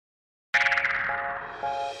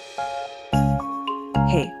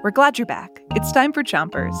Hey, we're glad you're back. It's time for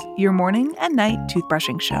Chompers, your morning and night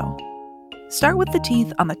toothbrushing show. Start with the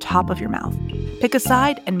teeth on the top of your mouth. Pick a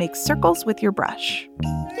side and make circles with your brush.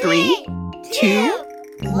 3, 2,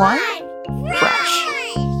 1, brush.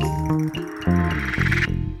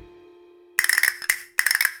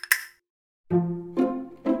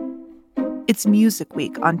 It's Music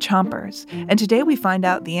Week on Chompers, and today we find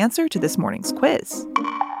out the answer to this morning's quiz.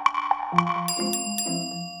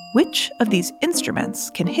 Which of these instruments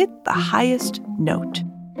can hit the highest note?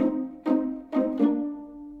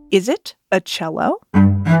 Is it a cello,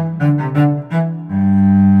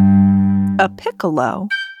 a piccolo,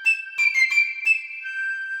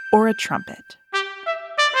 or a trumpet?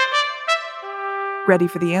 Ready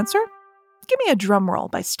for the answer? Give me a drum roll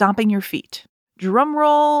by stomping your feet. Drum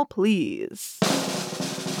roll, please.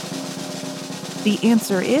 The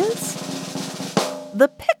answer is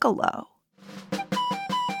the piccolo.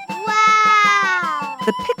 Wow!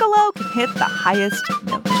 The piccolo can hit the highest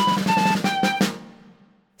note.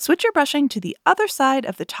 Switch your brushing to the other side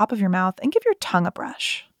of the top of your mouth and give your tongue a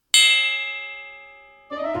brush.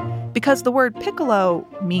 Because the word piccolo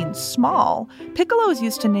means small, piccolo is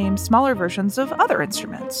used to name smaller versions of other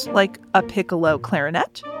instruments, like a piccolo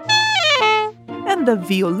clarinet and the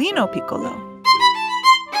violino piccolo.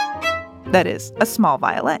 That is, a small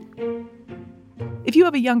violin. If you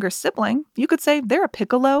have a younger sibling, you could say they're a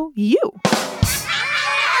piccolo you.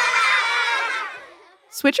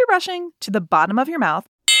 Switch your brushing to the bottom of your mouth,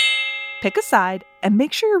 pick a side, and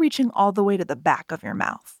make sure you're reaching all the way to the back of your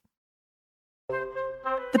mouth.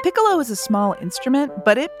 The piccolo is a small instrument,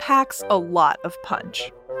 but it packs a lot of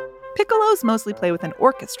punch. Piccolos mostly play with an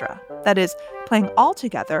orchestra, that is, playing all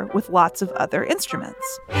together with lots of other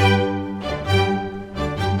instruments.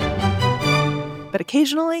 But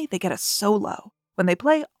occasionally, they get a solo, when they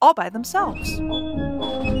play all by themselves.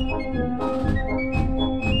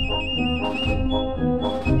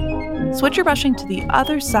 Switch your brushing to the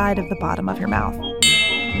other side of the bottom of your mouth.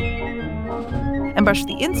 And brush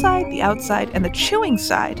the inside, the outside, and the chewing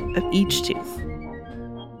side of each tooth.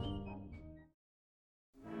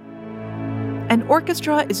 An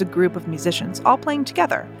orchestra is a group of musicians all playing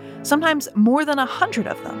together, sometimes more than 100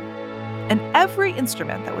 of them. And every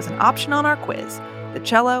instrument that was an option on our quiz, the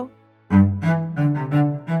cello,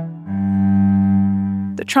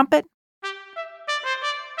 the trumpet,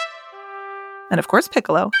 and of course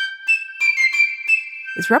piccolo,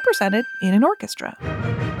 is represented in an orchestra.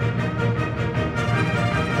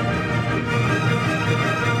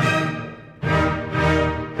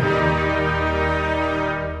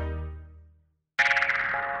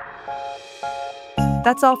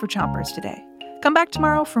 That's all for Chompers today. Come back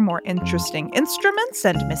tomorrow for more interesting instruments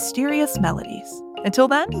and mysterious melodies. Until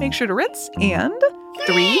then, make sure to rinse and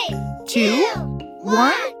 3, 2,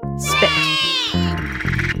 1, spit.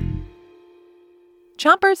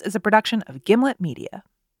 Chompers is a production of Gimlet Media.